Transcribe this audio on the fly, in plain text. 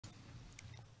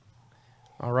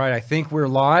All right, I think we're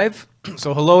live.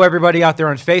 So hello, everybody out there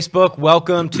on Facebook.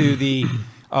 Welcome to the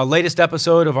latest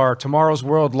episode of our Tomorrow's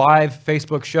World live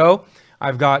Facebook show.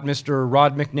 I've got Mr.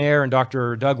 Rod McNair and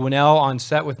Dr. Doug Winnail on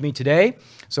set with me today.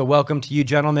 So welcome to you,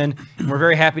 gentlemen. And we're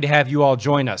very happy to have you all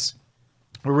join us.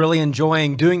 We're really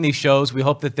enjoying doing these shows. We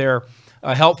hope that they're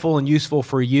helpful and useful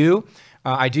for you.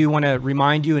 I do want to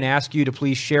remind you and ask you to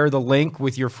please share the link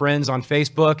with your friends on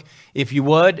Facebook. If you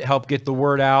would, help get the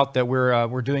word out that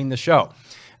we're doing the show.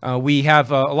 We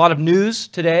have a lot of news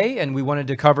today, and we wanted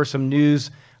to cover some news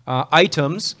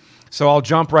items. So I'll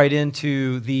jump right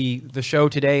into the show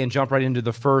today and jump right into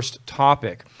the first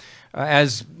topic.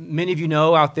 As many of you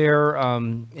know out there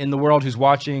in the world who's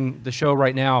watching the show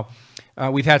right now,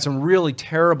 we've had some really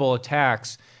terrible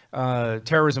attacks,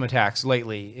 terrorism attacks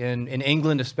lately, in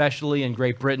England especially, in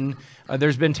Great Britain.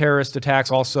 There's been terrorist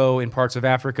attacks also in parts of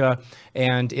Africa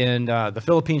and in the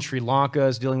Philippines. Sri Lanka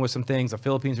is dealing with some things. The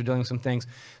Philippines are dealing with some things.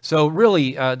 So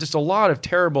really just a lot of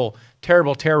terrible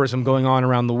terrorism going on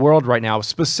around the world right now,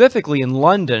 specifically in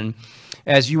London.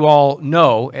 As you all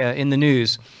know in the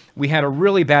news, we had a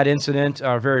really bad incident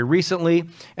very recently,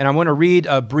 and I want to read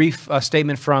a brief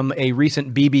statement from a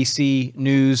recent BBC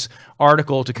News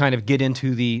article to kind of get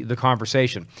into the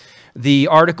conversation. The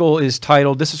article is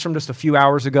titled, this is from just a few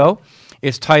hours ago,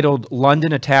 it's titled,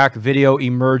 "London Attack Video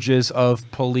Emerges of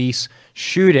Police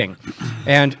Shooting."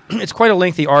 And it's quite a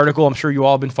lengthy article. I'm sure you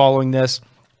all have been following this,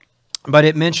 but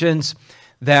it mentions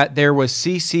that there was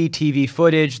CCTV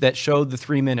footage that showed the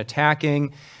three men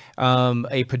attacking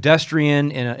a pedestrian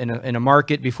in a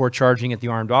market before charging at the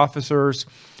armed officers.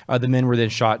 The men were then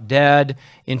shot dead.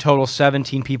 In total,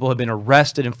 17 people have been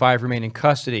arrested and 5 remain in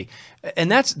custody.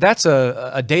 And that's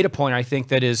a data point I think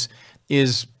that is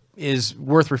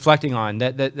worth reflecting on.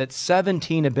 That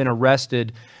 17 have been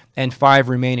arrested and 5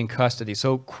 remain in custody.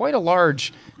 So quite a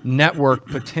large network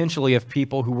potentially of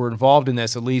people who were involved in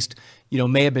this, at least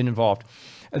may have been involved.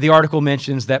 The article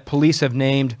mentions that police have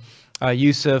named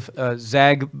Yusuf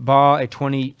Zagba, a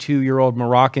 22-year-old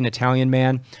Moroccan-Italian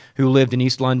man who lived in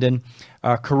East London,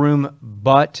 Karoum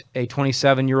Butt, a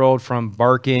 27-year-old from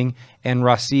Barking, and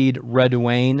Rashid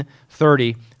Redouane,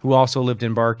 30, who also lived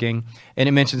in Barking. And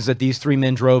it mentions that these 3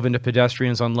 men drove into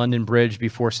pedestrians on London Bridge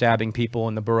before stabbing people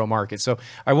in the Borough Market. So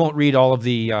I won't read all of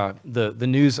the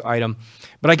news item,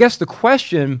 but I guess the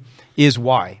question is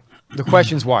why. The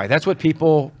question is why. That's what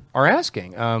people are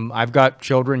asking. I've got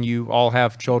children, you all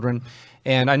have children,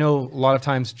 and I know a lot of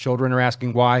times children are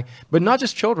asking why, but not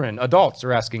just children, adults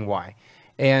are asking why.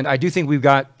 And I do think we've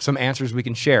got some answers we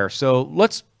can share. So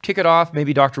let's kick it off.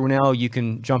 Maybe Dr. Winnail, you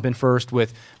can jump in first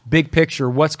with big picture,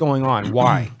 what's going on,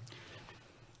 why?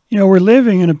 We're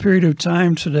living in a period of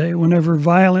time today whenever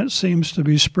violence seems to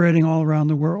be spreading all around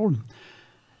the world.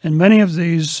 And many of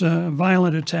these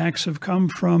violent attacks have come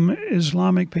from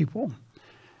Islamic people.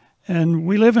 And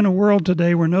we live in a world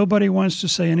today where nobody wants to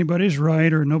say anybody's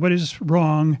right or nobody's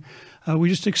wrong. We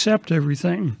just accept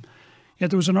everything.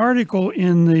 Yet there was an article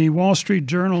in the Wall Street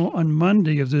Journal on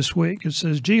Monday of this week. It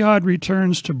says, "Jihad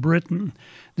returns to Britain.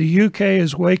 The UK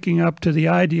is waking up to the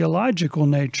ideological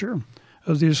nature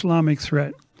of the Islamic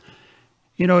threat."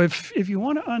 If you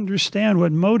want to understand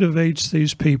what motivates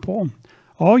these people,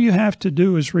 all you have to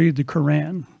do is read the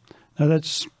Quran. Now,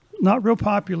 that's not real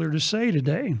popular to say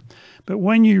today, but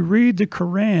when you read the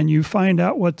Quran, you find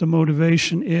out what the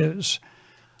motivation is.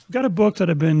 I've got a book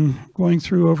that I've been going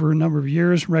through over a number of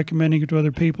years, recommending it to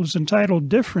other people. It's entitled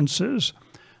Differences,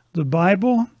 the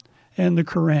Bible and the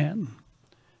Quran.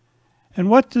 And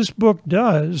what this book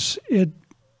does, it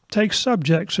takes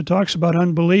subjects. It talks about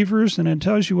unbelievers, and it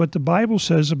tells you what the Bible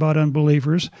says about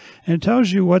unbelievers, and it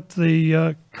tells you what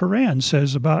the Quran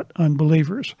says about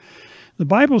unbelievers. The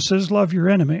Bible says, love your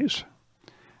enemies.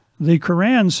 The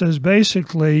Quran says,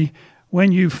 basically,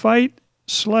 when you fight,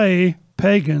 slay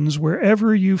pagans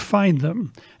wherever you find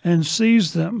them and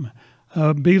seize them,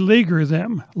 beleaguer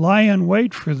them, lie in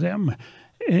wait for them,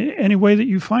 any way that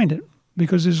you find it,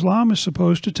 because Islam is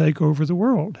supposed to take over the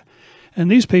world. And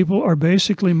these people are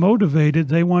basically motivated.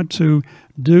 They want to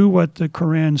do what the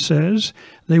Quran says.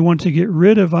 They want to get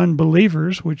rid of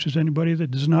unbelievers, which is anybody that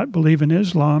does not believe in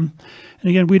Islam. And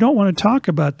again, we don't want to talk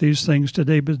about these things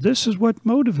today, but this is what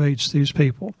motivates these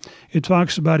people. It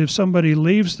talks about if somebody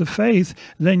leaves the faith,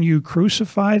 then you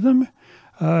crucify them,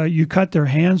 you cut their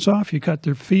hands off, you cut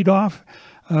their feet off.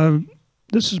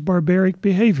 This is barbaric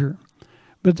behavior.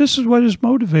 But this is what is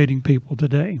motivating people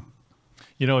today.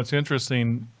 It's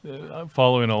interesting,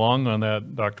 following along on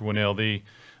that, Dr. Winnail,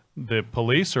 the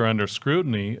police are under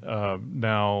scrutiny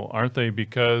now, aren't they?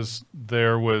 Because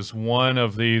there was one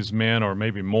of these men, or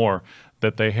maybe more,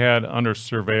 that they had under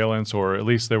surveillance, or at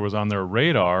least there was on their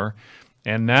radar,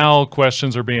 And now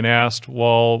questions are being asked,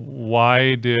 well,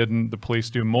 why didn't the police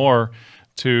do more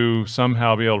to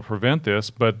somehow be able to prevent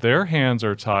this? But their hands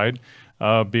are tied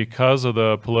because of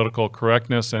the political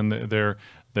correctness, and they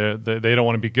don't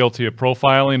want to be guilty of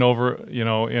profiling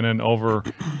in an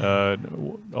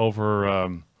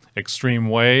extreme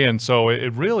way. And so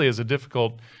it really is a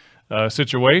difficult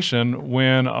situation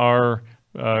when our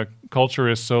culture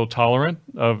is so tolerant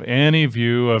of any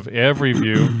view, of every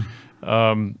view.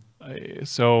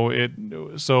 So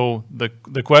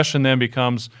the question then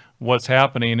becomes, what's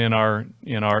happening in our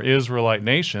Israelite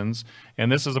nations?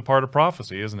 And this is a part of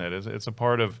prophecy, isn't it? It's a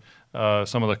part of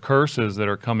some of the curses that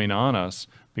are coming on us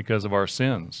because of our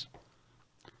sins.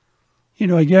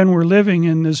 Again, we're living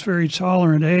in this very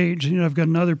tolerant age. I've got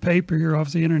another paper here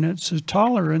off the internet that says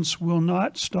tolerance will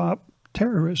not stop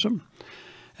terrorism.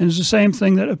 And it's the same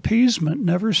thing that appeasement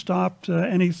never stopped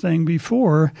anything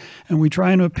before. And we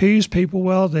try and appease people.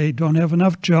 Well, they don't have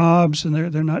enough jobs and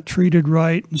they're not treated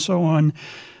right and so on.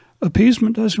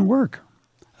 Appeasement doesn't work.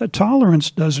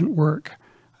 Tolerance doesn't work.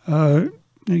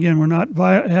 Again, we're not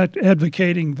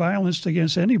advocating violence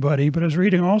against anybody, but I was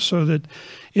reading also that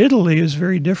Italy is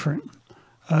very different.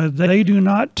 They do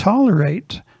not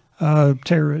tolerate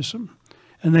terrorism.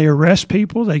 And they arrest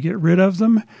people, they get rid of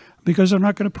them because they're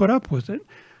not going to put up with it.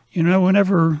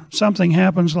 Whenever something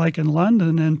happens like in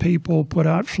London and people put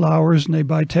out flowers and they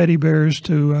buy teddy bears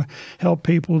to help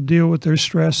people deal with their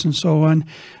stress and so on,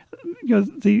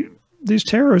 these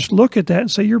terrorists look at that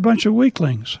and say, you're a bunch of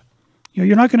weaklings.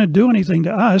 You're not going to do anything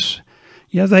to us.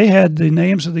 Yeah, they had the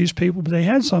names of these people, but they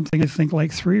had something, I think,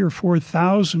 like 3,000 or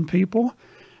 4,000 people,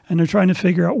 and they're trying to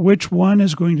figure out which one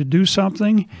is going to do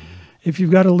something. If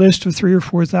you've got a list of 3,000 or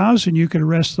 4,000, you could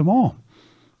arrest them all.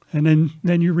 And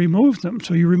then you remove them,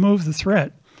 so you remove the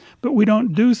threat. But we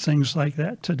don't do things like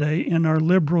that today in our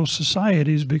liberal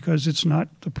societies because it's not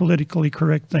the politically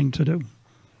correct thing to do.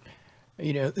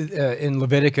 In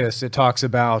Leviticus, it talks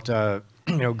about,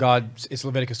 God, it's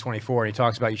Leviticus 24, and he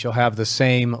talks about you shall have the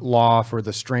same law for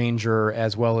the stranger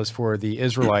as well as for the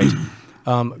Israelite.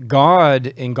 God,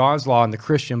 in God's law, in the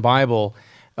Christian Bible,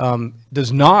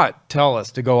 does not tell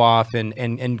us to go off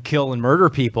and kill and murder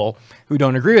people who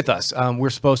don't agree with us.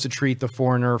 We're supposed to treat the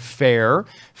foreigner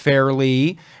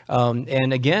fairly.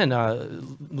 And again,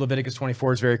 Leviticus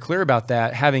 24 is very clear about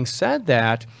that. Having said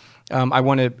that, I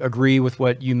want to agree with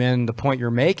what you meant, the point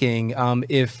you're making.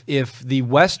 If the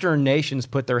Western nations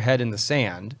put their head in the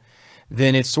sand,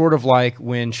 then it's sort of like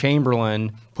when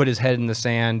Chamberlain put his head in the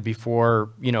sand before,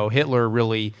 Hitler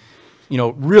really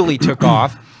took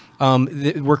off.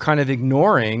 We're kind of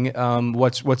ignoring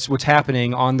what's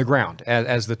happening on the ground,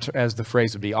 as the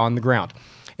phrase would be, on the ground.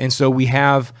 And so we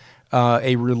have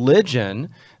a religion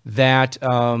that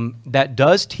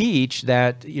does teach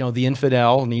that the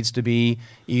infidel needs to be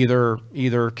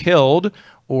either killed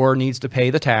or needs to pay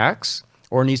the tax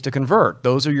or needs to convert.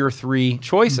 Those are your three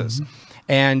choices. Mm-hmm.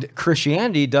 And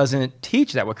Christianity doesn't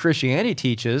teach that. What Christianity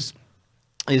teaches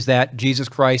is that Jesus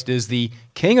Christ is the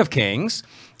King of Kings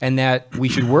and that we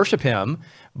should worship him,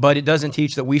 but it doesn't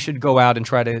teach that we should go out and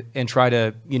try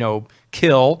to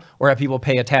kill or have people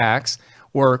pay a tax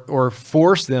or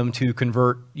force them to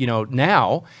convert.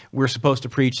 Now we're supposed to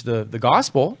preach the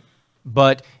gospel,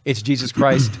 but it's Jesus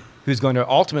Christ who's going to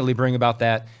ultimately bring about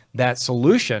that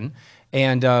solution.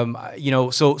 And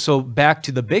so back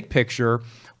to the big picture,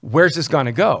 where's this going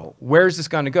to go? Where's this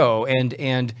going to go?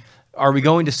 And are we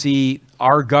going to see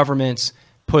our governments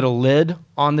put a lid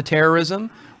on the terrorism,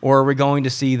 or are we going to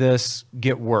see this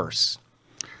get worse?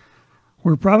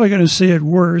 We're probably going to see it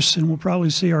worse, and we'll probably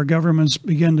see our governments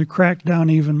begin to crack down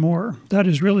even more. That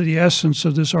is really the essence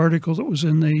of this article that was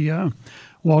in the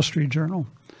Wall Street Journal.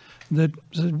 That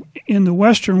in the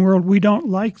Western world, we don't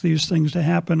like these things to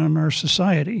happen in our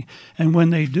society. And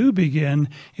when they do begin,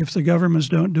 if the governments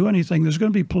don't do anything, there's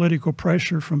going to be political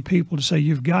pressure from people to say,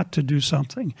 you've got to do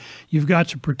something. You've got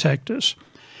to protect us.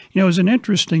 There's an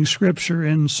interesting scripture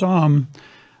in Psalm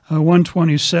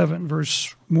 127,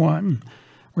 verse 1,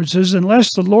 where it says,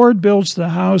 unless the Lord builds the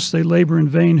house, they labor in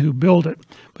vain who build it.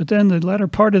 But then the latter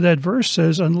part of that verse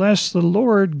says, unless the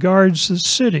Lord guards the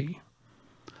city,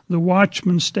 the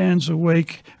watchman stays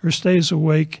awake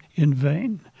in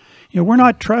vain. We're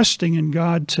not trusting in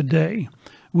God today.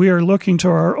 We are looking to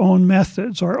our own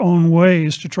methods, our own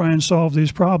ways to try and solve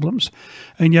these problems.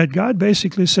 And yet God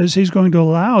basically says he's going to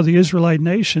allow the Israelite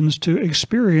nations to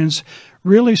experience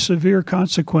really severe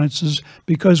consequences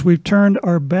because we've turned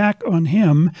our back on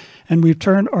him and we've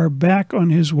turned our back on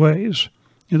his ways.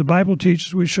 The Bible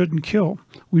teaches we shouldn't kill,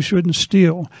 we shouldn't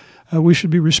steal, we should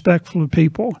be respectful of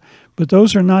people. But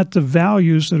those are not the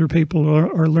values that our people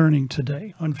are learning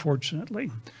today,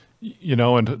 unfortunately. You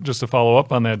know, and just to follow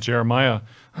up on that, Jeremiah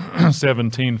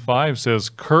 17:5 says,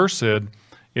 "Cursed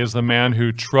is the man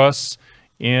who trusts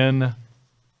in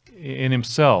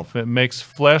himself. It makes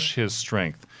flesh his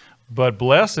strength. But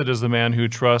blessed is the man who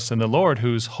trusts in the Lord,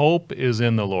 whose hope is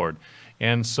in the Lord."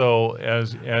 And so,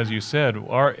 as you said,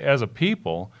 as a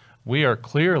people, we are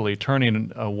clearly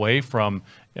turning away from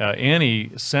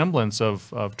any semblance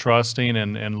of trusting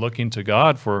and looking to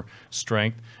God for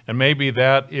strength. And maybe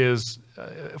that is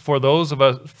for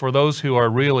those who are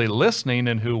really listening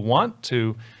and who want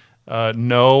to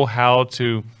know how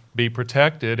to be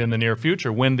protected in the near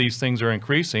future when these things are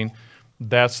increasing.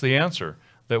 That's the answer.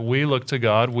 That we look to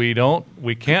God. We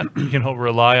can't,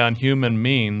 rely on human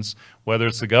means, whether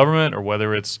it's the government or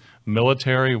whether it's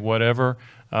military, whatever.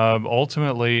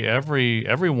 Ultimately,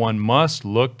 everyone must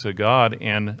look to God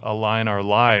and align our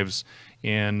lives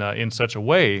in such a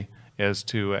way as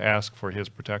to ask for His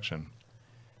protection.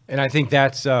 And I think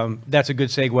that's a good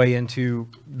segue into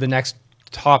the next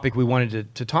topic we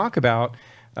wanted to talk about,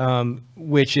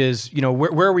 which is,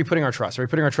 where are we putting our trust? Are we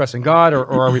putting our trust in God, or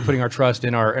are we putting our trust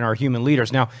in our human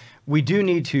leaders? Now, we do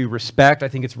need to respect. I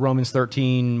think it's Romans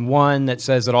 13:1 that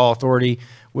says that all authority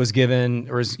was given,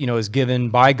 or is given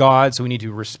by God. So we need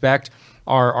to respect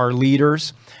our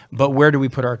leaders. But where do we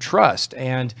put our trust?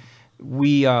 And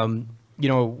we, are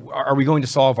we going to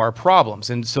solve our problems?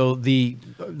 And so the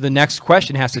next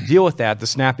question has to deal with that. The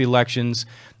snap elections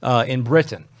in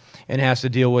Britain. And has to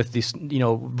deal with this,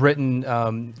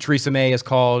 Britain, Theresa May has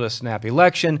called a snap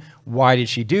election. Why did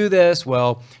she do this?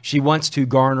 Well, she wants to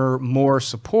garner more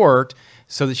support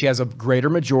so that she has a greater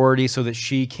majority so that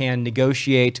she can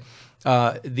negotiate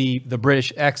the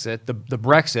British exit, the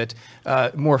Brexit,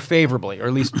 more favorably, or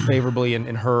at least favorably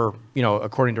in her,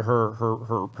 according to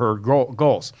her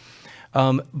goals.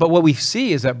 But what we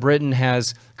see is that Britain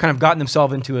has kind of gotten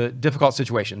themselves into a difficult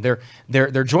situation.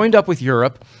 They're joined up with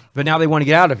Europe, but now they want to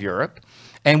get out of Europe.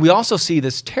 And we also see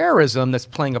this terrorism that's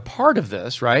playing a part of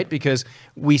this, right? Because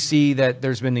we see that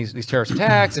there's been these terrorist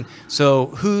attacks. And so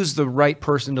who's the right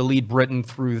person to lead Britain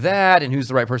through that? And who's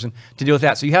the right person to deal with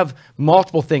that? So you have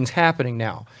multiple things happening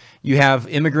now. You have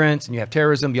immigrants and you have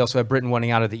terrorism. You also have Britain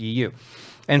wanting out of the EU.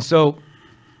 And so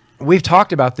we've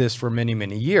talked about this for many,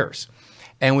 many years.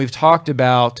 And we've talked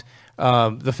about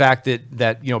the fact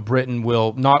that Britain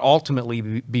will not ultimately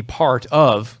be part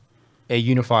of a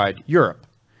unified Europe.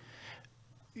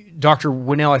 Dr.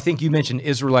 Winnail, I think you mentioned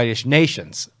Israelitish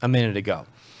nations a minute ago.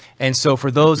 And so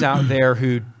for those out there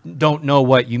who don't know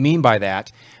what you mean by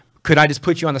that, could I just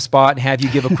put you on the spot and have you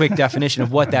give a quick definition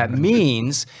of what that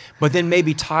means, but then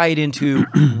maybe tie it into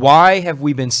why have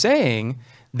we been saying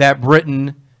that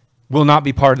Britain will not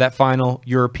be part of that final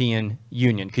European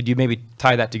Union? Could you maybe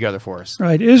tie that together for us?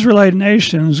 Right. Israelite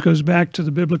nations goes back to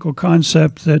the biblical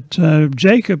concept that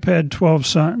Jacob had 12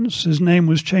 sons. His name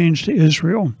was changed to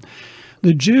Israel.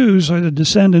 The Jews are the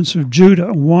descendants of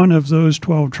Judah, one of those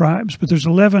 12 tribes. But there's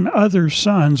 11 other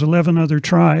sons, 11 other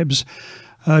tribes.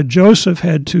 Joseph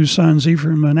had 2 sons,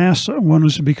 Ephraim and Manasseh. One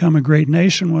was to become a great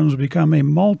nation, one was to become a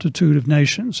multitude of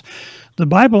nations. The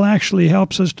Bible actually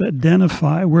helps us to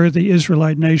identify where the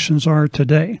Israelite nations are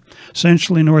today.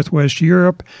 Essentially Northwest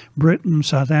Europe, Britain,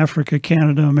 South Africa,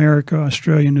 Canada, America,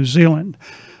 Australia, New Zealand.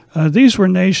 These were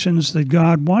nations that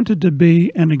God wanted to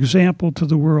be an example to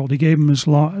the world. He gave them His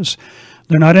laws.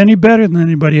 They're not any better than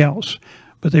anybody else,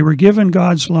 but they were given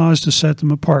God's laws to set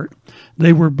them apart.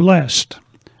 They were blessed.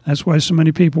 That's why so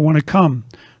many people want to come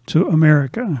to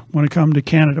America, want to come to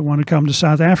Canada, want to come to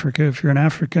South Africa if you're an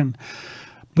African.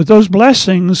 But those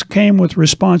blessings came with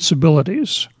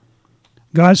responsibilities.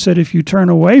 God said, if you turn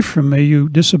away from me, you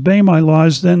disobey my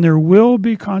laws, then there will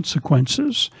be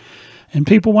consequences. And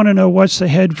people want to know what's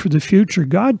ahead for the future.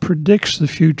 God predicts the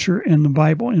future in the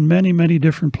Bible in many, many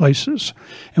different places.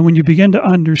 And when you begin to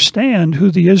understand who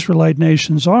the Israelite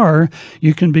nations are,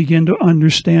 you can begin to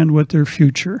understand what their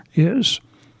future is.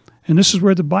 And this is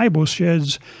where the Bible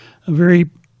sheds a very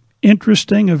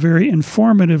interesting, a very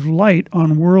informative light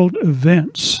on world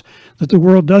events that the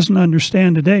world doesn't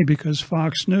understand today because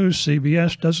Fox News,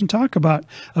 CBS doesn't talk about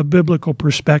a biblical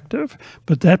perspective.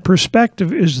 But that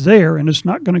perspective is there, and it's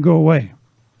not going to go away.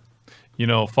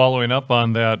 Following up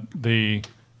on that, the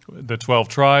 12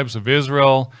 tribes of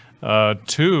Israel,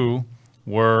 2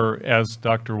 were, as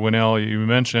Dr. Winnail, you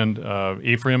mentioned,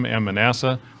 Ephraim and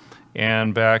Manasseh.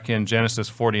 And back in Genesis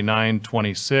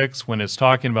 49:26, when it's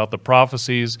talking about the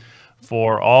prophecies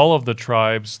for all of the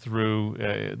tribes through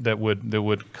that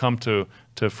would come to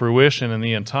fruition in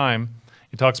the end time,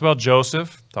 he talks about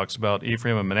Joseph, talks about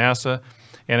Ephraim and Manasseh,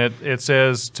 And it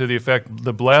says to the effect,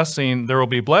 there will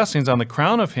be blessings on the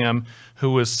crown of him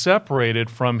who was separated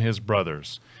from his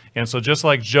brothers. And so just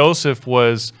like Joseph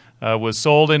was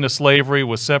sold into slavery,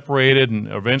 was separated, and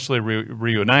eventually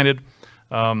reunited,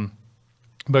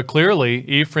 but clearly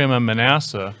Ephraim and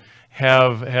Manasseh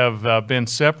have been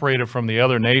separated from the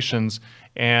other nations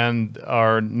and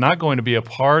are not going to be a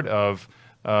part of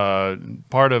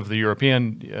the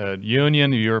European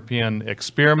Union, the European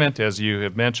experiment, as you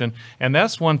have mentioned. And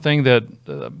that's one thing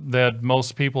that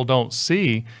most people don't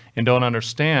see and don't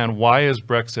understand. Why is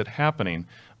Brexit happening?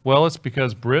 Well, it's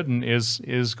because Britain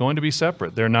is going to be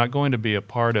separate. They're not going to be a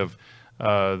part of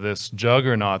this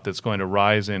juggernaut that's going to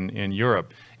rise in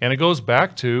Europe. And it goes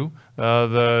back to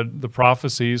the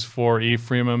prophecies for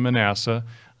Ephraim and Manasseh,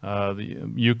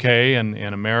 the UK and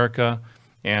America,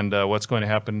 and what's going to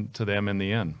happen to them in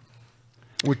the end.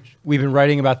 We've been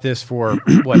writing about this for,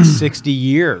 60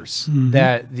 years,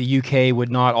 that the UK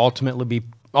would not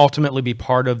ultimately be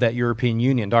part of that European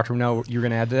Union. Dr. Winnail, you're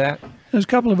going to add to that? There's a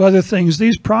couple of other things.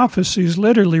 These prophecies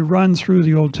literally run through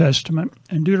the Old Testament.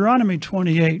 In Deuteronomy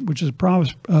 28, which is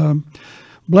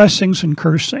blessings and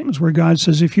cursings, where God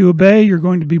says, if you obey, you're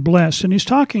going to be blessed. And he's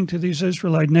talking to these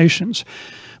Israelite nations.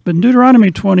 But in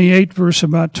Deuteronomy 28, verse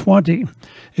about 20,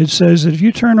 it says that if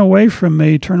you turn away from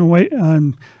me,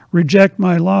 reject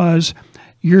my laws,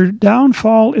 your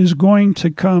downfall is going to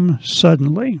come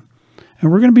suddenly.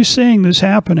 And we're going to be seeing this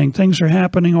happening. Things are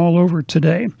happening all over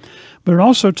today. But it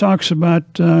also talks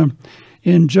about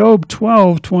in Job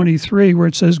 12:23, where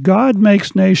it says, God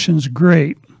makes nations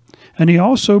great, and he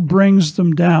also brings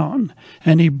them down.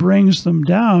 And he brings them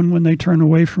down when they turn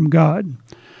away from God.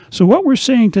 So what we're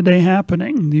seeing today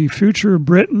happening, the future of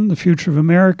Britain, the future of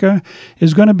America,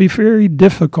 is going to be very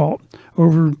difficult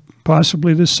over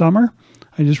possibly this summer.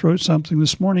 I just wrote something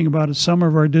this morning about a summer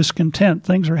of our discontent.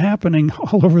 Things are happening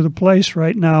all over the place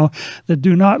right now that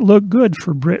do not look good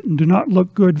for Britain, do not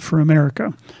look good for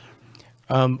America.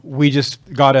 We just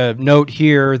got a note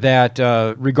here that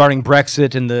regarding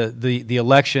Brexit and the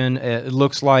election, it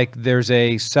looks like there's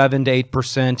a 7 to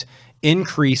 8%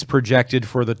 increase projected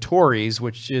for the Tories,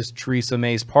 which is Theresa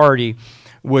May's party,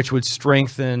 which would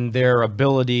strengthen their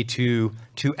ability to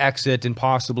exit and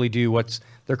possibly do what's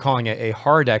they're calling a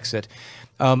hard exit.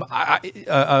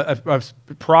 A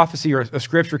prophecy or a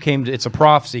scripture it's a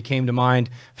prophecy came to mind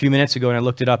a few minutes ago, and I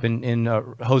looked it up in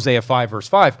Hosea 5, verse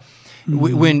 5.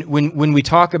 When we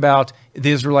talk about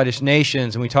the Israelitish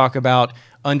nations and we talk about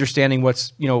understanding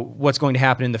what's going to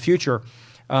happen in the future,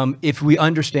 if we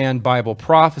understand Bible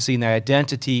prophecy and the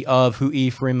identity of who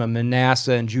Ephraim and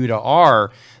Manasseh and Judah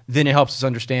are, then it helps us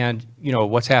understand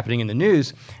what's happening in the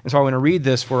news. And so I want to read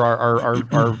this for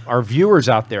our viewers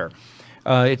out there.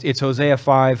 It's Hosea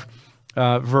 5,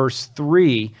 verse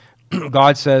 3.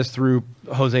 God says through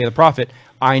Hosea the prophet,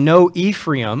 I know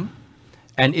Ephraim,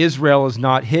 and Israel is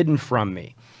not hidden from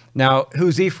me. Now,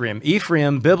 who's Ephraim?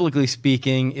 Ephraim, biblically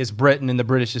speaking, is Britain and the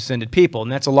British descended people.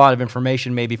 And that's a lot of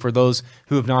information maybe for those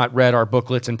who have not read our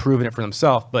booklets and proven it for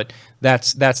themselves, but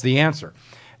that's the answer.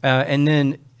 And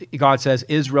then God says,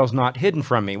 Israel's not hidden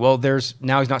from me. Well,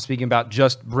 now he's not speaking about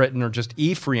just Britain or just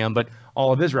Ephraim, but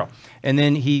all of Israel. And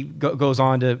then he goes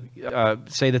on to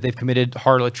say that they've committed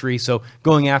harlotry, so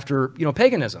going after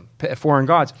paganism, foreign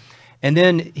gods. And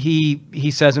then he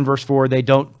says in verse 4, they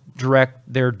don't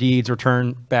direct their deeds or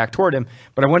turn back toward him.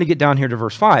 But I want to get down here to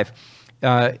verse 5,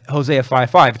 Hosea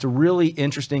 5:5. It's a really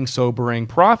interesting, sobering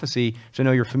prophecy, which I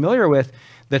know you're familiar with,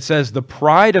 that says, the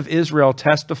pride of Israel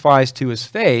testifies to his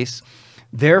face,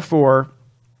 therefore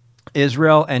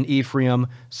Israel and Ephraim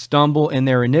stumble in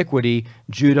their iniquity,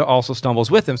 Judah also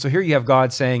stumbles with them. So here you have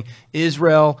God saying,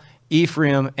 Israel,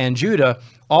 Ephraim, and Judah,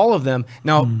 all of them.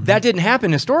 Now, that didn't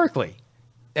happen historically.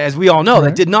 As we all know,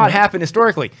 that did not happen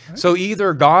historically. So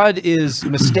either God is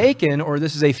mistaken or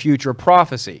this is a future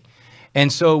prophecy.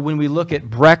 And so when we look at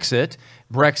Brexit's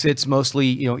mostly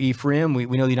Ephraim. We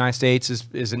know the United States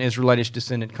is an Israelitish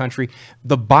descendant country.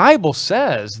 The Bible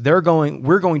says we're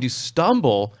going to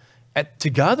stumble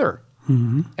together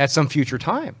at some future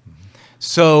time.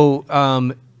 So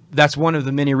that's one of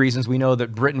the many reasons we know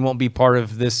that Britain won't be part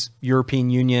of this European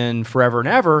Union forever and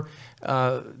ever.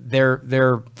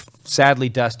 They're sadly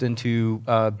destined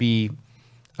to be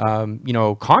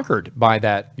conquered by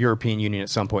that European Union at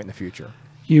some point in the future.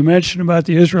 You mentioned about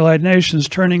the Israelite nations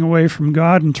turning away from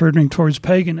God and turning towards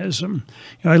paganism.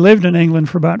 I lived in England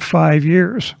for about 5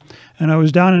 years, and I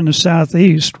was down in the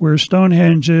southeast where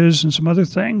Stonehenge is and some other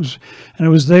things, and I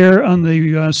was there on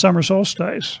the summer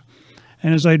solstice.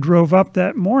 And as I drove up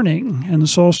that morning, and the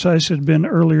solstice had been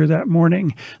earlier that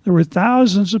morning, there were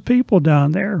thousands of people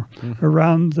down there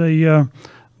around the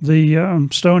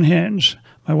Stonehenge.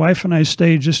 My wife and I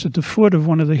stayed just at the foot of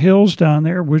one of the hills down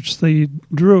there, which the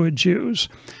Druids use.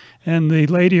 And the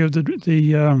lady of the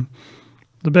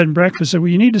bed and breakfast said, well,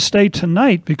 you need to stay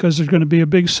tonight because there's going to be a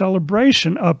big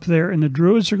celebration up there, and the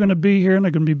Druids are going to be here, and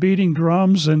they're going to be beating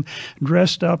drums and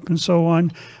dressed up and so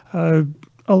on.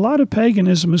 A lot of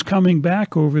paganism is coming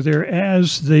back over there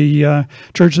as the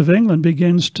Church of England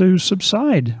begins to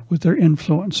subside with their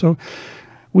influence. So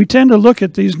we tend to look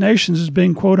at these nations as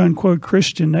being quote-unquote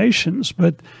Christian nations,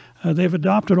 but they've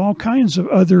adopted all kinds of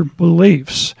other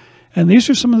beliefs. And these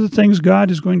are some of the things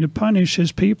God is going to punish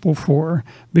his people for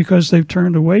because they've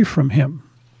turned away from him.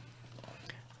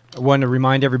 I want to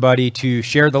remind everybody to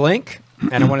share the link,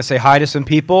 and I want to say hi to some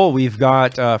people. We've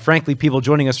got, frankly, people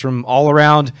joining us from all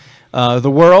around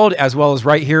the world, as well as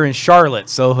right here in Charlotte.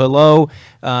 So hello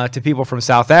to people from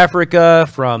South Africa,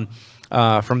 from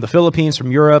the Philippines,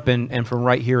 from Europe, and from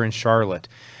right here in Charlotte.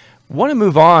 I want to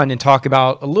move on and talk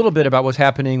about a little bit about what's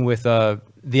happening with the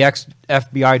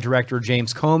ex-FBI Director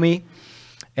James Comey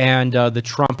and the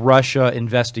Trump-Russia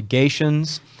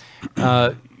investigations.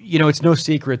 You know, it's no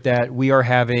secret that we are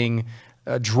having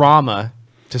drama,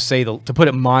 to put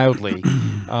it mildly,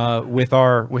 with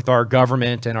our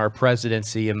government and our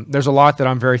presidency. And there's a lot that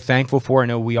I'm very thankful for. I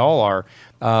know we all are.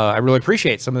 I really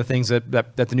appreciate some of the things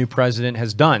that the new president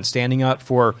has done, standing up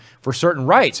for certain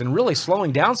rights and really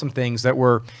slowing down some things that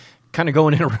were kind of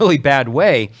going in a really bad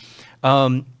way.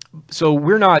 So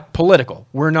we're not political.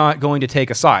 We're not going to take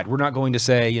a side. We're not going to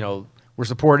say, you know, we're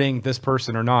supporting this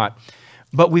person or not.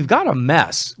 But we've got a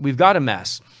mess. We've got a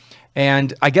mess.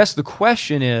 And I guess the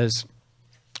question is,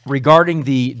 regarding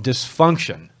the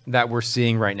dysfunction that we're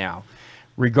seeing right now,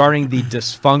 regarding the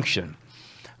dysfunction,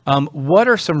 what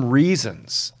are some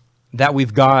reasons that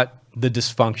we've got the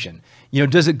dysfunction? You know,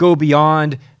 does it go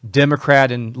beyond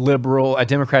Democrat and liberal,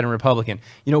 Democrat and Republican?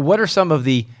 You know, what are some of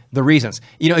the reasons?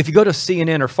 You know, if you go to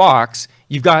CNN or Fox,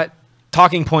 you've got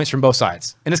talking points from both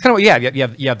sides. And it's kind of what you have.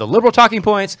 You have the liberal talking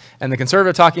points and the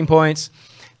conservative talking points.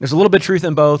 There's a little bit of truth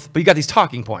in both, but you got these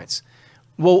talking points.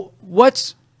 Well,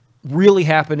 what's really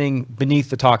happening beneath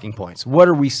the talking points? What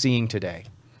are we seeing today?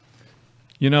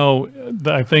 You know,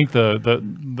 I think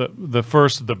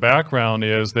the background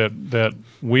is that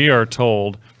we are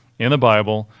told in the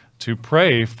Bible to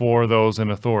pray for those in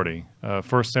authority. 1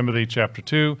 Timothy chapter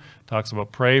 2 talks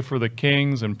about pray for the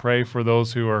kings and pray for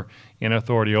those who are in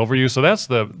authority over you. So that's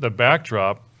the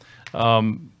backdrop.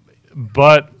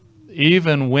 But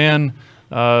even when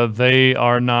they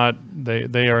are not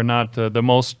the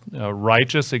most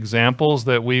righteous examples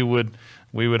that we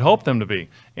would hope them to be.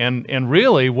 And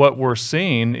really what we're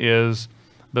seeing is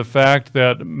the fact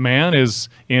that man is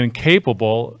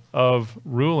incapable of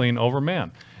ruling over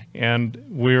man. And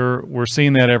we're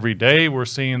seeing that every day. We're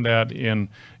seeing that in,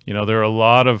 you know, there are a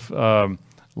lot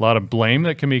of blame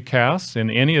that can be cast in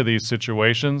any of these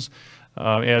situations.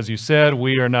 As you said,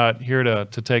 we are not here to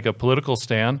take a political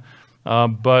stand,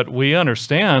 but we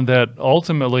understand that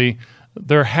ultimately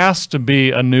there has to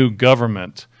be a new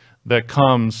government that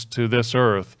comes to this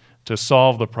earth to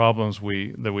solve the problems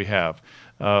that we have.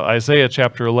 Isaiah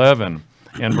chapter 11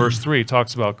 and verse 3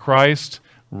 talks about Christ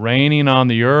reigning on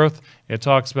the earth. It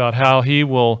talks about how he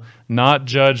will not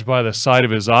judge by the sight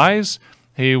of his eyes,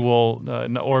 he will,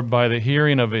 or by the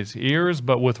hearing of his ears,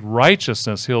 but with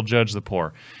righteousness he'll judge the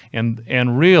poor.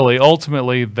 And really,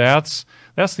 ultimately, that's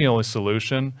the only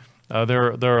solution.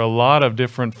 There are a lot of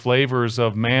different flavors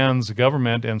of man's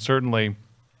government, and certainly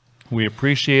we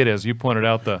appreciate, as you pointed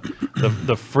out,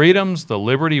 the freedoms, the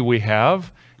liberty we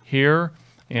have here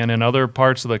and in other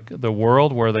parts of the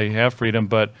world where they have freedom.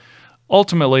 But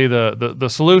ultimately, the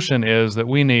solution is that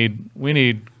we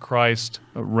need Christ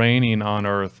reigning on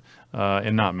earth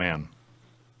and not man.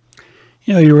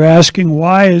 You know, you were asking,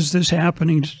 why is this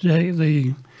happening today?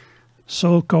 The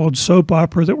so-called soap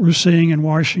opera that we're seeing in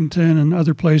Washington and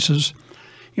other places.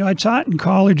 You know, I taught in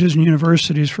colleges and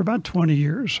universities for about 20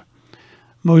 years.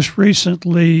 Most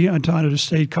recently, I taught at a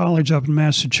state college up in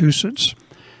Massachusetts.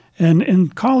 And in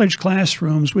college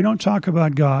classrooms, we don't talk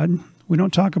about God. We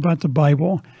don't talk about the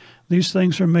Bible. These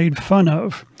things are made fun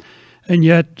of. And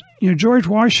yet, you know, George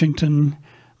Washington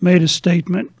made a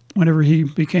statement whenever he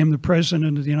became the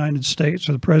president of the United States,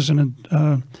 or the president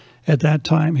at that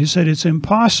time. He said, it's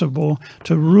impossible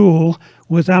to rule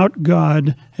without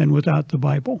God and without the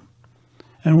Bible.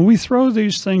 And when we throw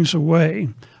these things away,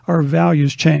 our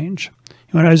values change.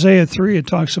 In Isaiah 3, it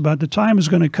talks about the time is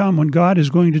going to come when God is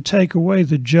going to take away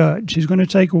the judge. He's going to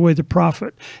take away the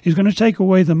prophet. He's going to take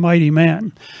away the mighty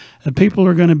man. And people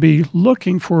are going to be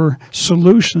looking for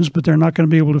solutions, but they're not going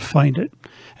to be able to find it.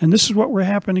 And this is what we're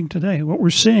happening today, what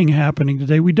we're seeing happening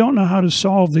today. We don't know how to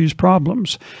solve these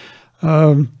problems.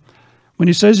 My When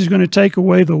he says he's going to take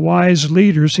away the wise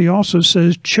leaders, he also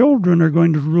says children are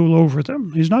going to rule over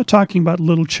them. He's not talking about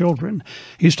little children.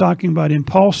 He's talking about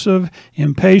impulsive,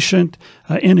 impatient,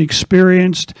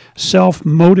 inexperienced,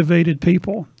 self-motivated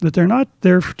people, that they're not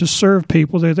there to serve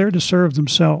people, they're there to serve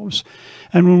themselves.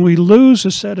 And when we lose a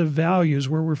set of values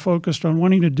where we're focused on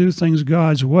wanting to do things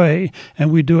God's way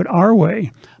and we do it our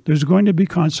way, there's going to be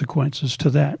consequences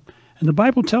to that. And the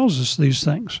Bible tells us these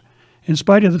things, in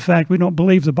spite of the fact we don't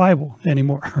believe the Bible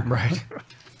anymore. Right.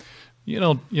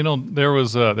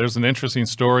 There's an interesting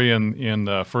story in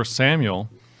 1 Samuel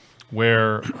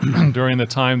where during the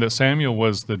time that Samuel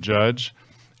was the judge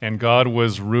and God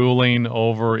was ruling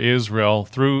over Israel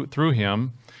through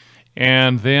him,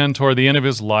 and then toward the end of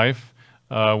his life,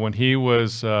 when he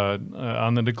was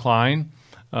on the decline,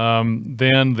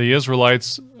 then the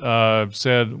Israelites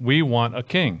said, "We want a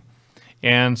king."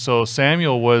 And so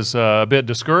Samuel was a bit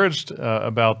discouraged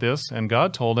about this, and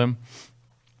God told him,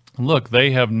 "Look, they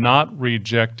have not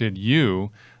rejected you,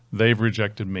 they've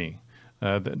rejected me,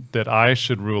 that I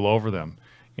should rule over them."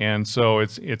 And so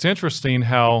it's interesting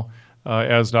how,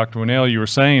 as Dr. Winnail, you were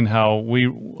saying, how we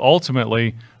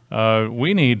ultimately,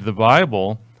 we need the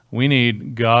Bible, we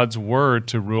need God's Word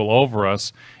to rule over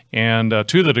us, and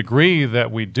to the degree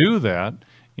that we do that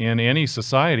in any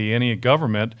society, any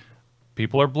government,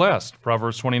 people are blessed.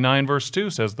 Proverbs 29 verse 2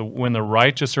 says, when the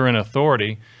righteous are in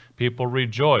authority, people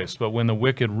rejoice, but when the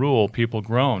wicked rule, people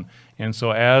groan. And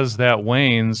so as that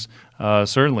wanes,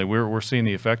 certainly we're seeing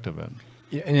the effect of it.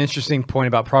 An interesting point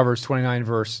about Proverbs 29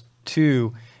 verse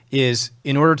 2 is,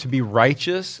 in order to be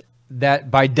righteous,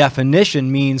 that by definition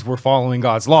means we're following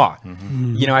God's law.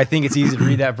 Mm-hmm. You know, I think it's easy to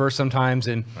read that verse sometimes,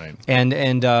 and right.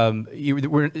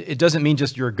 It doesn't mean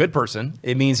just you're a good person.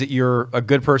 It means that you're a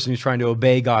good person who's trying to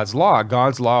obey God's law.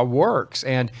 God's law works,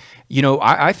 and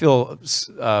I feel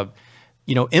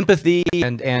empathy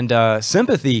and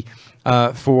sympathy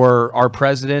for our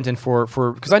president and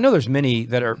for because I know there's many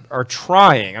that are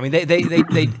trying. I mean,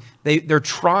 they're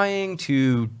trying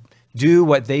to do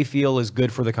what they feel is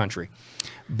good for the country.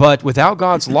 But without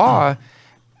God's law,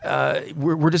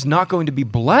 we're just not going to be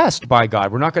blessed by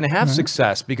God. We're not going to have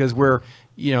success because we're,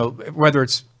 whether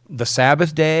it's the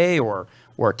Sabbath day or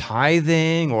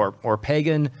tithing or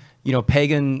pagan,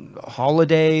 pagan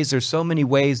holidays. There's so many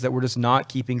ways that we're just not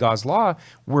keeping God's law.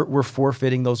 We're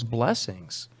forfeiting those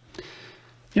blessings.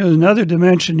 There's another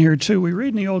dimension here too. We read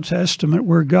in the Old Testament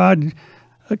where God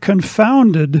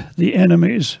confounded the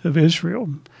enemies of Israel.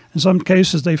 In some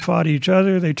cases, they fought each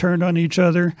other. They turned on each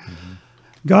other. Mm-hmm.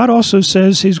 God also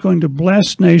says he's going to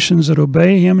bless nations that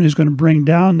obey him, and he's going to bring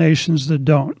down nations that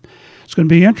don't. It's going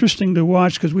to be interesting to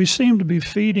watch because we seem to be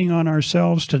feeding on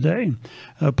ourselves today.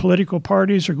 Political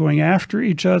parties are going after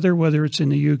each other, whether it's in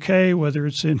the UK, whether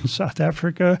it's in South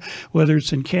Africa, whether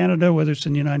it's in Canada, whether it's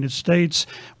in the United States.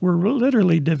 We're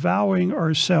literally devouring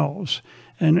ourselves.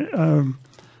 And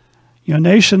a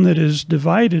nation that is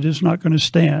divided is not going to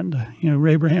stand.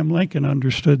 Abraham Lincoln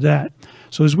understood that.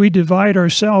 So as we divide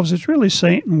ourselves, it's really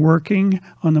Satan working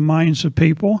on the minds of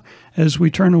people. As we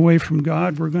turn away from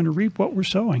God, we're going to reap what we're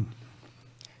sowing.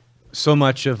 So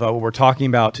much of what we're talking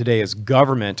about today is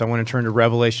government. I want to turn to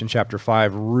Revelation chapter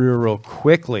 5 real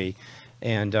quickly,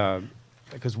 and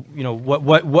because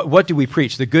what do we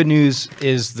preach? The good news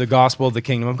is the gospel of the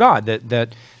kingdom of God,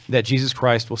 that Jesus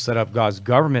Christ will set up God's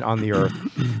government on the earth.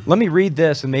 Let me read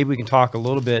this, and maybe we can talk a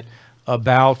little bit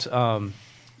about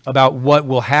what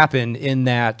will happen in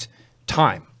that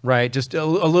time, right? Just a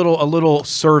little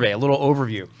survey, a little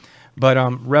overview. But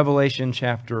Revelation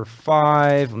chapter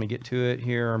 5, let me get to it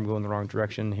here. I'm going the wrong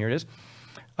direction. Here it is.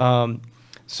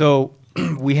 So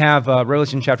we have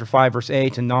Revelation chapter 5, verse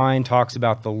 8 to 9 talks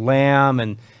about the Lamb,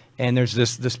 and there's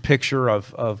this picture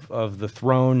of the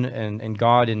throne and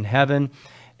God in heaven.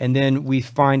 And then we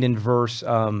find in verse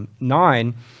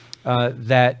 9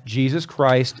 that Jesus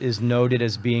Christ is noted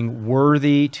as being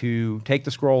worthy to take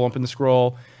the scroll, open the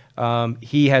scroll.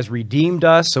 He has redeemed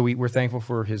us, so we're thankful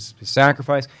for his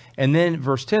sacrifice. And then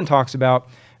verse 10 talks about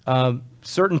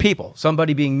certain people,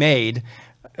 somebody being made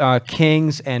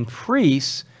kings and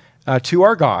priests to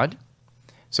our God.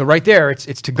 So right there,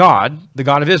 it's to God, the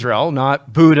God of Israel,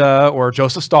 not Buddha or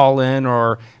Joseph Stalin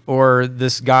or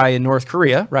this guy in North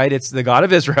Korea, right? It's the God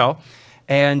of Israel,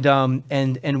 and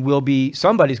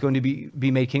somebody's going to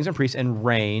be made kings and priests and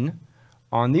reign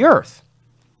on the earth,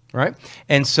 right?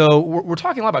 And so we're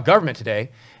talking a lot about government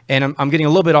today, and I'm getting a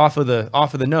little bit off of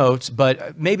the notes,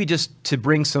 but maybe just to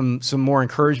bring some more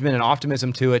encouragement and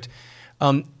optimism to it.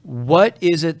 What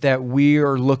is it that we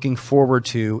are looking forward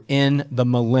to in the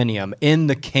millennium, in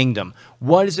the kingdom?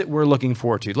 What is it we're looking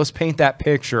forward to? Let's paint that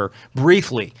picture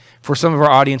briefly for some of our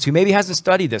audience who maybe hasn't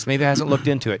studied this, maybe hasn't looked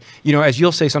into it. You know, as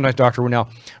you'll say sometimes, Dr. Winnail,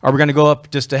 are we going to go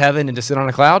up just to heaven and just sit on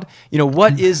a cloud? You know,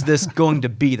 what is this going to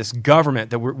be, this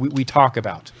government that we talk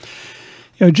about?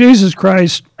 You know, Jesus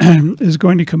Christ is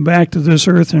going to come back to this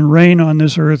earth and reign on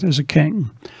this earth as a king.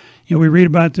 You know, we read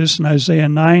about this in Isaiah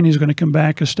 9. He's going to come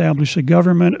back, establish a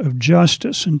government of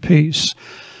justice and peace.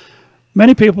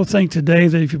 Many people think today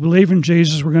that if you believe in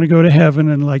Jesus, we're going to go to heaven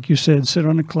and, like you said, sit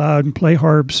on a cloud and play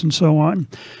harps and so on.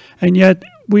 And yet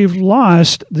we've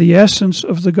lost the essence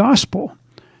of the gospel.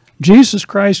 Jesus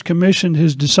Christ commissioned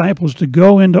his disciples to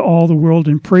go into all the world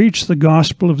and preach the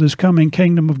gospel of this coming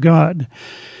kingdom of God.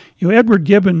 You know, Edward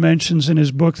Gibbon mentions in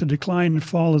his book, The Decline and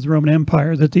Fall of the Roman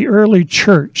Empire, that the early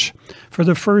church, for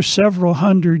the first several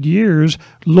hundred years,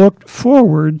 looked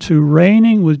forward to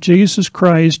reigning with Jesus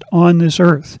Christ on this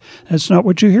earth. That's not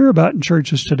what you hear about in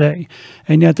churches today.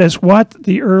 And yet that's what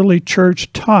the early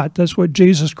church taught. That's what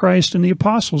Jesus Christ and the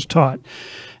apostles taught.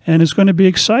 And it's going to be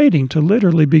exciting to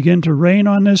literally begin to reign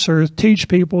on this earth, teach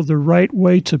people the right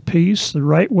way to peace, the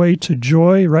right way to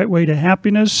joy, the right way to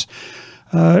happiness.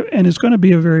 And it's going to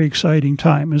be a very exciting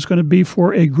time. It's going to be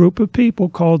for a group of people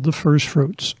called the first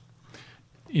fruits.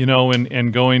 You know,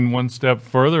 and going one step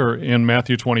further in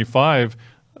Matthew 25,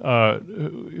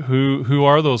 who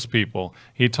are those people?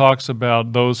 He talks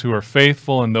about those who are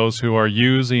faithful and those who are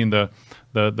using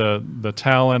the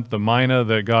talent, the mina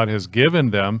that God has given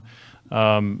them.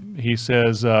 He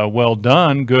says, well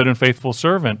done, good and faithful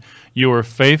servant. You are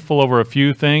faithful over a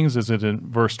few things. Is it in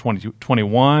verse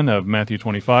 21 of Matthew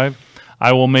 25?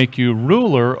 I will make you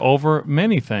ruler over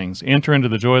many things. Enter into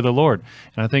the joy of the Lord.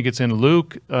 And I think it's in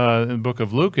Luke, in the book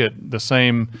of Luke, the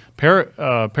same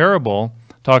parable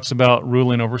talks about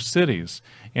ruling over cities.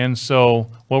 And so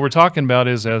what we're talking about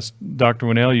is, as Dr.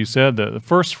 Winnail, you said, the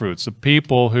first fruits, the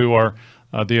people who are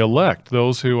the elect,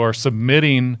 those who are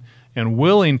submitting and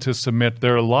willing to submit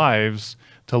their lives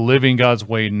to living God's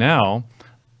way now.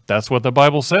 That's what the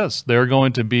Bible says. They're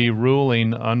going to be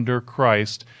ruling under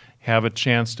Christ, have a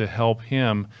chance to help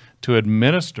him to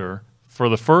administer for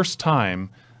the first time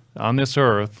on this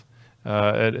earth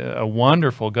a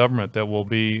wonderful government that will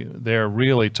be there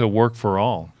really to work for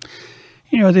all.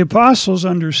 You know, the apostles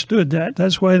understood that.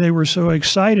 That's why they were so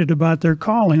excited about their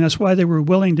calling. That's why they were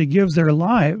willing to give their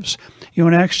lives. You know,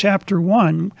 in Acts chapter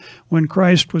 1, when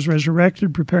Christ was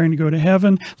resurrected, preparing to go to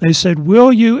heaven, they said,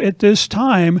 will you at this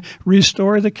time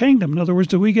restore the kingdom? In other words,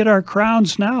 do we get our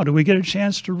crowns now? Do we get a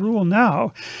chance to rule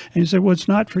now? And he said, well, it's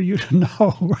not for you to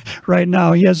know right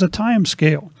now. He has a time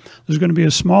scale. There's going to be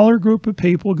a smaller group of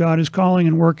people God is calling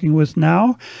and working with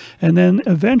now. And then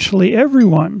eventually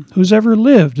everyone who's ever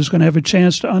lived is going to have a chance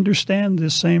to understand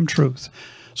this same truth.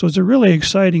 So it's a really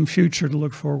exciting future to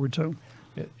look forward to.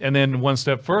 And then one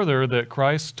step further, that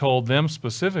Christ told them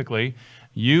specifically,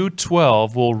 you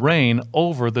 12 will reign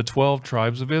over the 12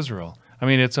 tribes of Israel. I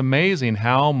mean, it's amazing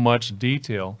how much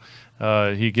detail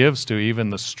he gives to even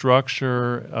the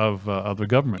structure of the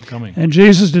government coming. And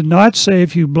Jesus did not say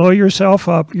if you blow yourself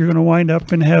up, you're going to wind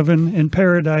up in heaven in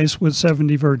paradise with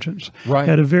 70 virgins. Right.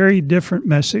 Had a very different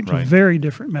message, Right. a very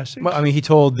different message. Well, I mean, he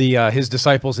told his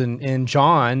disciples in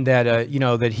John that you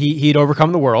know, that he'd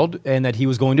overcome the world and that he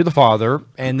was going to the Father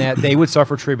and that they would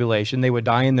suffer tribulation, they would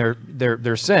die in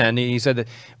their sin. And he said that,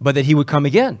 but that he would come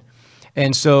again.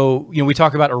 And so, you know, we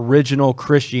talk about original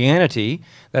Christianity.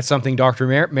 That's something Dr.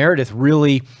 Meredith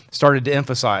really started to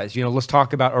emphasize. You know, let's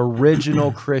talk about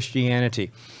original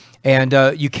Christianity. And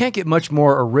you can't get much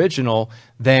more original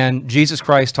than Jesus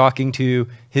Christ talking to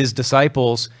his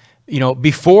disciples, you know,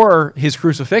 before his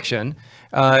crucifixion.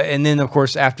 And then, of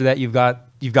course, after that, you've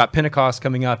got Pentecost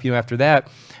coming up, you know, after that.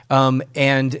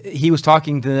 And he was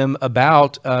talking to them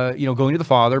about, you know, going to the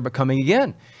Father, but coming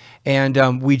again.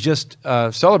 And we just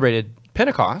celebrated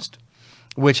Pentecost,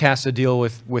 which has to deal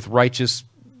with righteous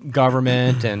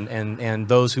government and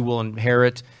those who will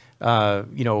inherit, you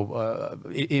know,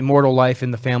 immortal life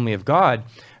in the family of God.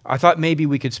 I thought maybe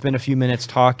we could spend a few minutes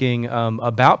talking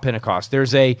about Pentecost.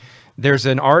 There's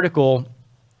an article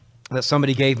that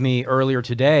somebody gave me earlier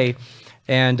today,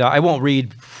 and I won't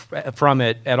read from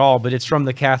it at all, but it's from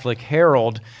the Catholic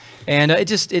Herald, and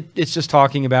it's just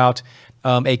talking about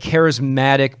a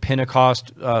charismatic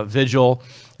Pentecost vigil,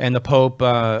 and the Pope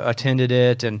attended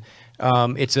it, and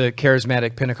it's a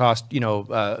charismatic Pentecost, you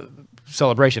know,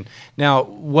 celebration. Now,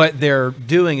 what they're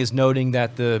doing is noting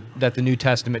that the New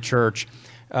Testament Church,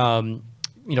 you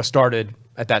know, started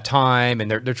at that time, and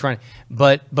they're trying,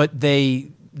 but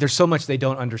there's so much they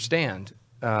don't understand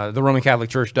the Roman Catholic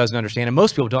Church doesn't understand, and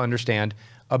most people don't understand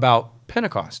about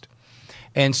Pentecost.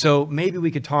 And so maybe we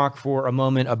could talk for a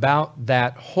moment about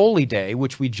that holy day,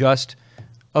 which we just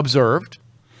observed,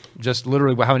 just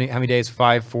literally how many days,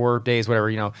 4 days,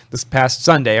 whatever, this past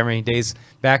Sunday, how many days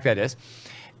back that is.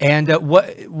 And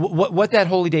what that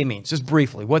holy day means, just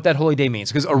briefly, what that holy day means.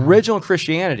 Because original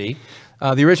Christianity,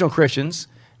 the original Christians,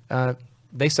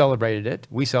 they celebrated it.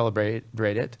 We celebrate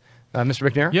it. Mr.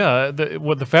 McNair? Yeah,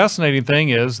 the fascinating thing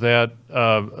is that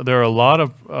there are a lot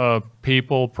of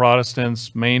people,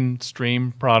 Protestants,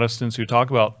 mainstream Protestants, who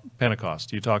talk about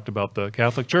Pentecost. You talked about the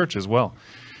Catholic Church as well.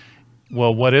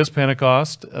 Well, what is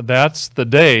Pentecost? That's the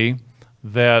day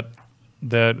that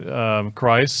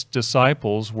Christ's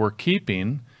disciples were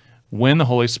keeping when the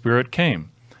Holy Spirit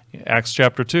came. Acts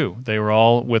chapter 2, they were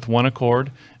all with one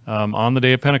accord on the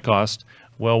day of Pentecost.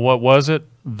 Well, what was it?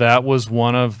 That was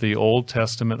one of the Old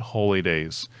Testament holy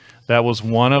days. That was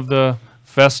one of the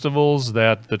festivals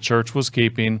that the church was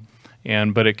keeping,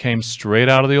 but it came straight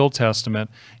out of the Old Testament,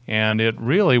 and it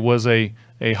really was a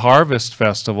harvest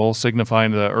festival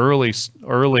signifying the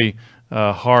early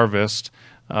harvest,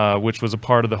 which was a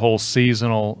part of the whole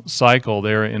seasonal cycle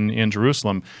there in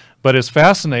Jerusalem. But it's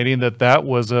fascinating that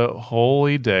was a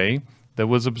holy day that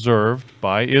was observed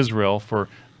by Israel for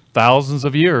thousands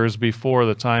of years before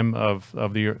the time of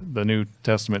the New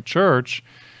Testament church.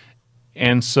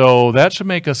 And so that should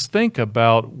make us think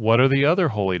about what are the other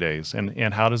holy days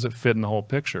and how does it fit in the whole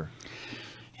picture?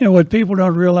 What people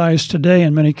don't realize today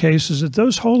in many cases is that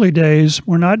those holy days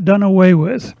were not done away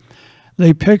with.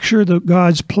 They picture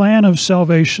God's plan of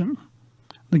salvation.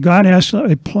 That God has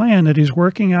a plan that he's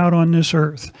working out on this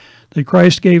earth. That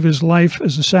Christ gave his life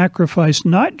as a sacrifice,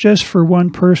 not just for one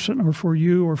person or for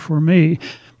you or for me,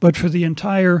 but for the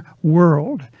entire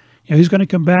world. He's going to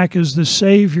come back as the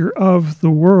Savior of the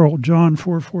world, John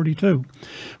 4:42.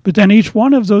 But then each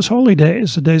one of those holy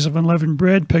days, the days of unleavened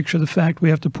bread, picture the fact we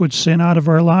have to put sin out of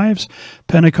our lives.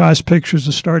 Pentecost pictures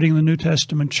the starting of the New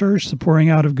Testament church, the pouring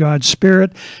out of God's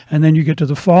Spirit. And then you get to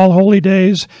the fall holy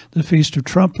days, the Feast of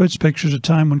Trumpets, pictures a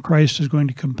time when Christ is going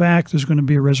to come back. There's going to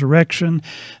be a resurrection.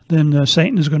 Then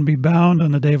Satan is going to be bound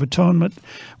on the Day of Atonement.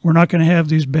 We're not going to have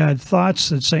these bad thoughts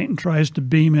that Satan tries to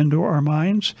beam into our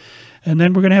minds. And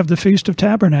then we're going to have the Feast of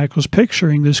Tabernacles,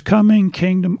 picturing this coming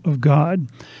kingdom of God. And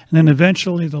then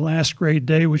eventually the last great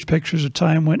day, which pictures a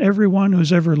time when everyone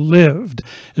who's ever lived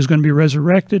is going to be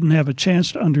resurrected and have a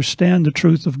chance to understand the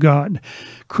truth of God.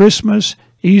 Christmas,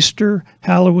 Easter,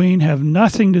 Halloween have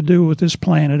nothing to do with this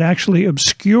plan. It actually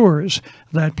obscures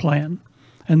that plan.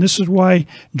 And this is why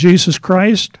Jesus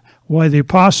Christ, why the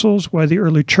apostles, why the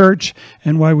early church,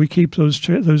 and why we keep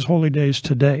those holy days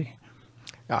today.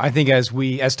 I think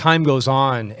as time goes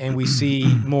on and we see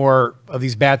more of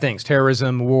these bad things,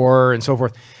 terrorism, war, and so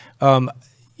forth,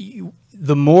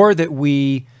 the more that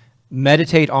we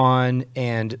meditate on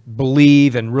and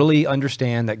believe and really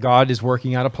understand that God is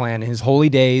working out a plan and his holy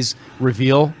days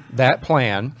reveal that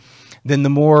plan, then the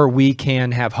more we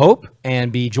can have hope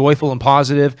and be joyful and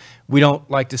positive. We don't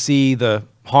like to see the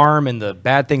harm and the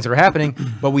bad things that are happening,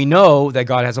 but we know that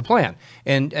God has a plan.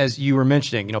 And as you were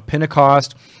mentioning,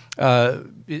 Pentecost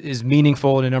is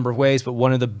meaningful in a number of ways, but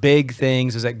one of the big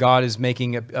things is that God is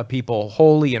making a people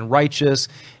holy and righteous,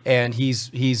 and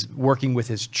he's working with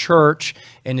his church,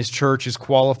 and his church is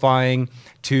qualifying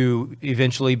to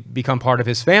eventually become part of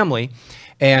his family.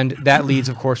 And that leads,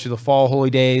 of course, to the fall holy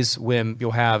days when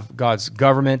you'll have God's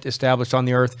government established on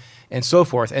the earth and so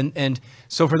forth. And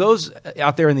so for those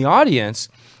out there in the audience,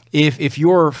 if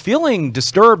you're feeling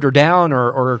disturbed or down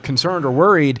or concerned or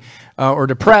worried or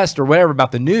depressed or whatever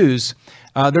about the news,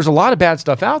 there's a lot of bad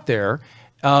stuff out there.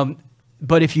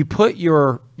 But if you put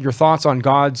your thoughts on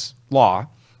God's law,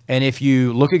 and if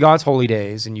you look at God's holy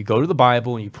days and you go to the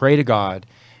Bible and you pray to God,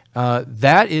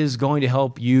 that is going to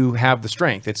help you have the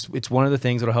strength. It's one of the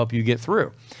things that will help you get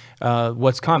through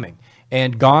what's coming.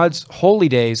 And God's holy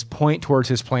days point towards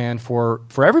his plan for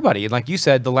everybody. And like you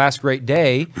said, the last great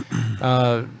day,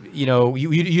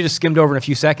 you just skimmed over in a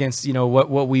few seconds,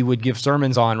 what we would give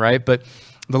sermons on, right? But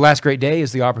the last great day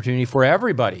is the opportunity for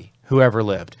everybody who ever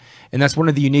lived. And that's one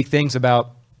of the unique things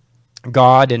about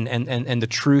God and the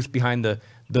truth behind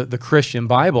the Christian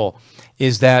Bible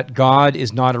is that God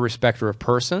is not a respecter of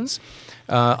persons.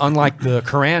 Unlike the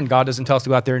Quran, God doesn't tell us to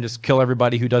go out there and just kill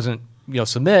everybody who doesn't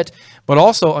submit. But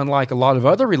also, unlike a lot of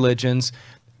other religions,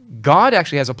 God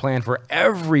actually has a plan for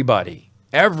everybody.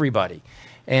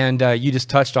 And you just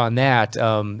touched on that,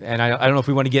 and I don't know if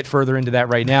we want to get further into that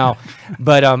right now,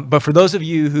 but for those of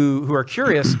you who are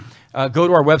curious, go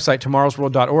to our website,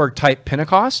 tomorrowsworld.org, type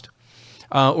Pentecost,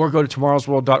 or go to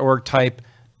tomorrowsworld.org, type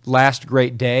Last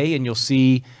Great Day, and you'll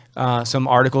see some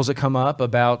articles that come up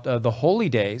about the holy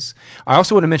days. I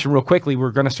also want to mention real quickly,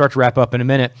 we're going to start to wrap up in a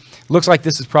minute. Looks like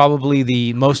this is probably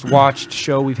the most watched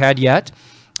show we've had yet.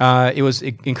 It was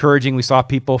encouraging. We saw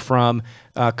people from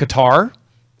Qatar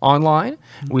online.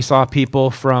 We saw people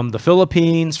from the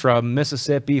Philippines, from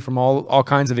Mississippi, from all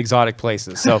kinds of exotic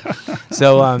places.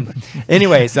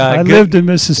 Anyways, I lived in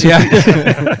Mississippi.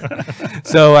 Yeah.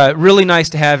 So really nice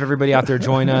to have everybody out there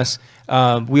join us.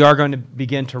 We are going to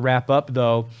begin to wrap up,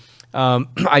 though.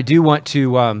 I do want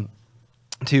to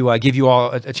give you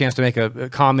all a chance to make a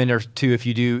comment or two, if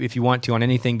you want to, on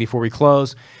anything before we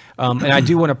close. And I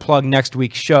do want to plug next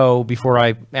week's show before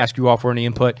I ask you all for any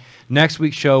input. Next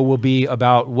week's show will be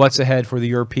about what's ahead for the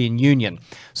European Union.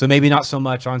 So maybe not so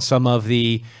much on some of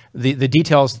the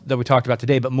details that we talked about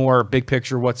today, but more big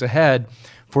picture, what's ahead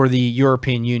for the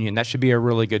European Union. That should be a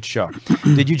really good show.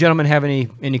 Did you gentlemen have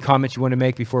any comments you want to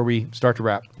make before we start to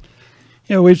wrap?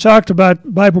 Yeah, we've talked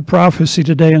about Bible prophecy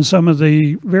today and some of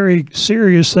the very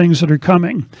serious things that are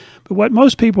coming. But what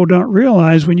most people don't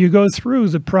realize, when you go through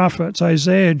the prophets,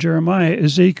 Isaiah, Jeremiah,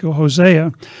 Ezekiel,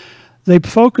 Hosea, they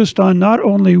focused on not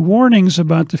only warnings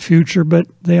about the future, but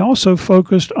they also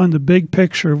focused on the big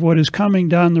picture of what is coming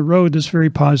down the road that's very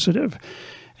positive.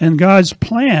 And God's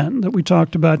plan that we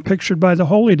talked about, pictured by the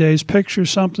holy days, pictures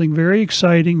something very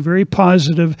exciting, very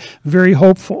positive, very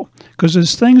hopeful. Because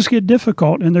as things get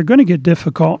difficult, and they're going to get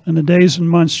difficult in the days and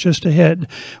months just ahead,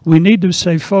 we need to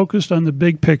stay focused on the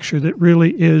big picture that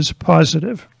really is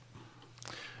positive.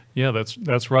 Yeah,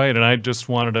 that's right. And I just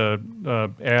wanted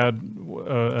to add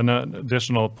an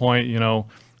additional point.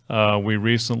 We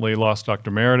recently lost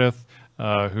Dr. Meredith,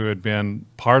 who had been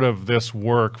part of this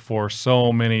work for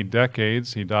so many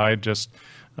decades. He died just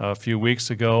a few weeks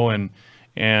ago, and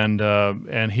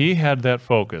he had that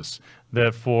focus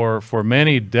that for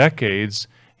many decades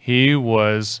he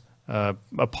was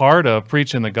a part of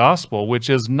preaching the gospel, which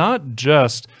is not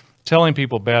just telling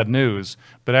people bad news,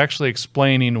 but actually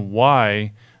explaining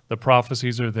why the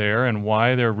prophecies are there and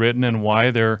why they're written and why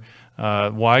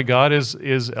God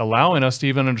is allowing us to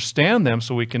even understand them,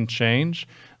 so we can change,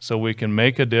 so we can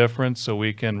make a difference, so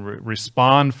we can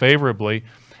respond favorably.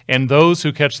 And those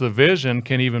who catch the vision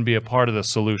can even be a part of the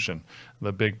solution,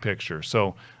 the big picture.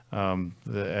 So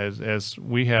as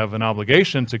we have an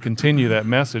obligation to continue that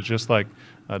message, just like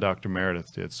Dr.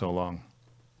 Meredith did so long.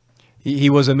 He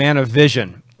was a man of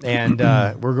vision, and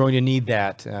we're going to need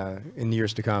that in the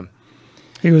years to come.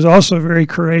 He was also very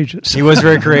courageous. He was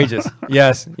very courageous.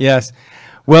 Yes, yes.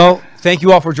 Well, thank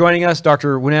you all for joining us,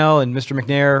 Dr. Winnail and Mr.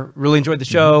 McNair. Really enjoyed the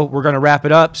show. We're going to wrap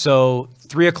it up. So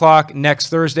 3 o'clock next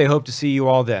Thursday. Hope to see you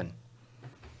all then.